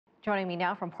Joining me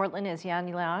now from Portland is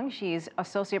Liang. She's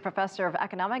Associate Professor of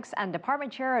Economics and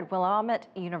Department Chair at Willamette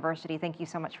University. Thank you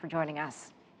so much for joining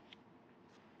us.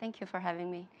 Thank you for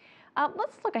having me.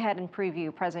 Let's look ahead and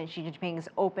preview President Xi Jinping's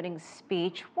opening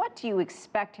speech. What do you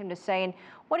expect him to say, and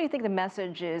what do you think the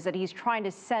message is that he's trying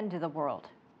to send to the world?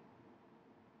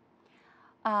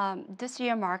 This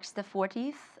year marks the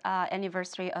 40th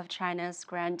anniversary of China's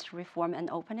grand reform and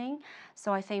opening.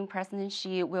 So I think President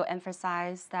Xi will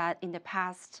emphasize that in the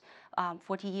past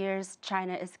 40 years,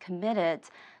 China is committed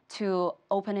to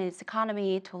opening its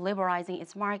economy, to liberalizing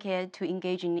its market, to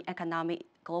engaging in economic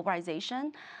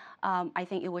globalization. I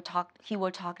think he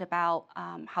will talk about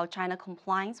how China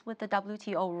complies with the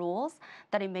WTO rules,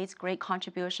 that it makes great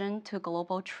contribution to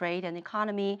global trade and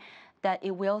economy, that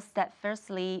it will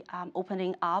steadfastly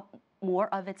opening up more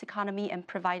of its economy and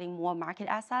providing more market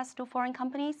access to foreign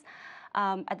companies.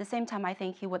 At the same time, I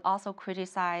think he would also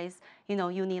criticize,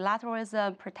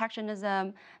 unilateralism,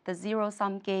 protectionism, the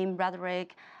zero-sum game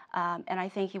rhetoric. And I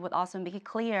think he would also make it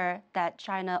clear that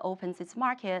China opens its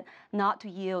market not to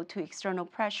yield to external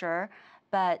pressure,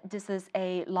 but this is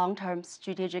a long-term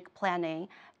strategic planning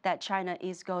that China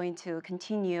is going to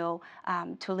continue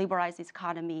to liberalize its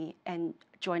economy and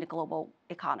join the global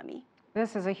economy.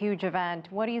 This is a huge event.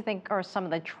 What do you think are some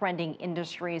of the trending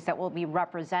industries that will be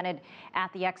represented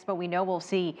at the expo? We know we'll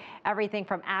see everything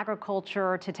from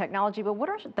agriculture to technology, but what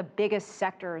are the biggest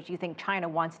sectors you think China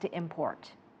wants to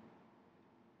import?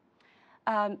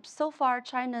 So far,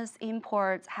 China's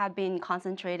imports have been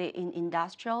concentrated in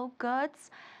industrial goods.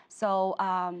 So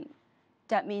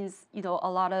that means, a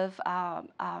lot of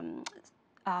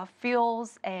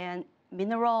fuels and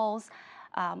minerals,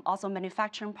 also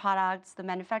manufacturing products. The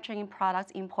manufacturing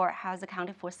products import has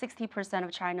accounted for 60%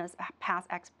 of China's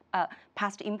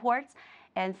past imports,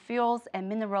 and fuels and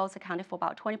minerals accounted for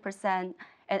about 20%,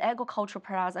 and agricultural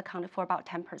products accounted for about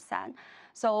 10%.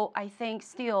 So I think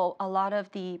still a lot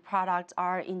of the products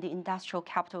are in the industrial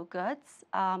capital goods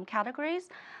categories.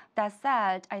 That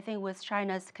said, I think with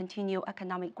China's continued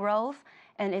economic growth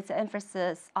and its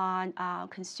emphasis on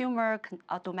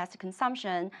domestic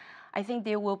consumption, I think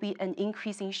there will be an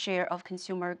increasing share of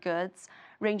consumer goods,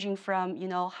 ranging from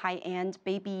high-end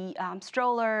baby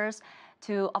strollers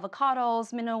to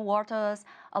avocados, mineral waters.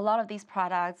 A lot of these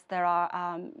products that are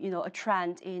a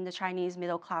trend in the Chinese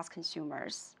middle-class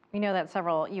consumers. We know that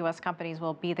several U.S. companies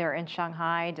will be there in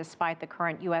Shanghai despite the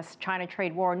current U.S.-China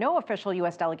trade war. No official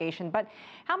U.S. delegation, but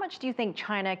how much do you think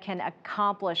China can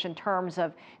accomplish in terms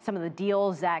of some of the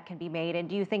deals that can be made? And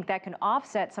do you think that can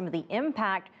offset some of the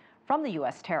impact from the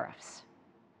U.S. tariffs?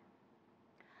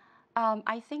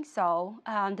 I think so.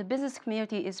 The business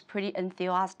community is pretty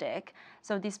enthusiastic.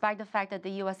 So despite the fact that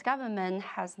the U.S. government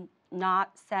has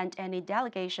not sent any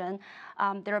delegation,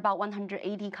 there are about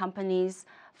 180 companies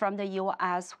from the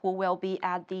U.S. who will be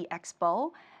at the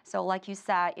expo. So like you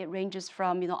said, it ranges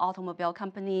from automobile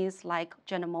companies like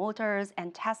General Motors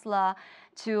and Tesla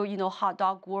to hot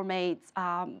dog gourmet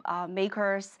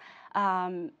makers.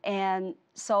 And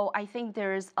so I think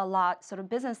there's a lot sort of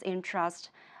business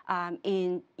interest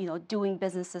in doing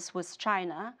businesses with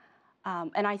China,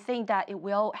 and I think that it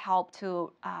will help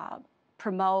to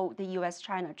promote the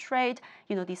U.S.-China trade,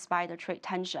 despite the trade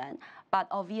tension. But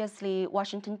obviously,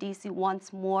 Washington D.C.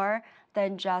 wants more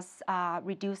than just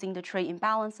reducing the trade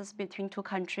imbalances between two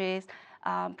countries.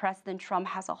 President Trump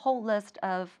has a whole list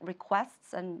of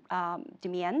requests and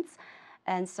demands,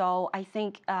 and so I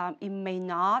think it may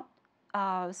not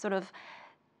sort of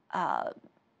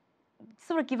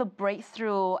give a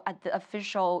breakthrough at the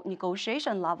official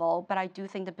negotiation level, but I do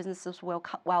think the businesses will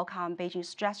welcome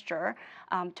Beijing's gesture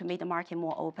to make the market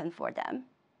more open for them.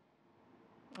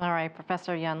 All right,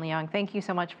 Professor Liang, thank you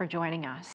so much for joining us.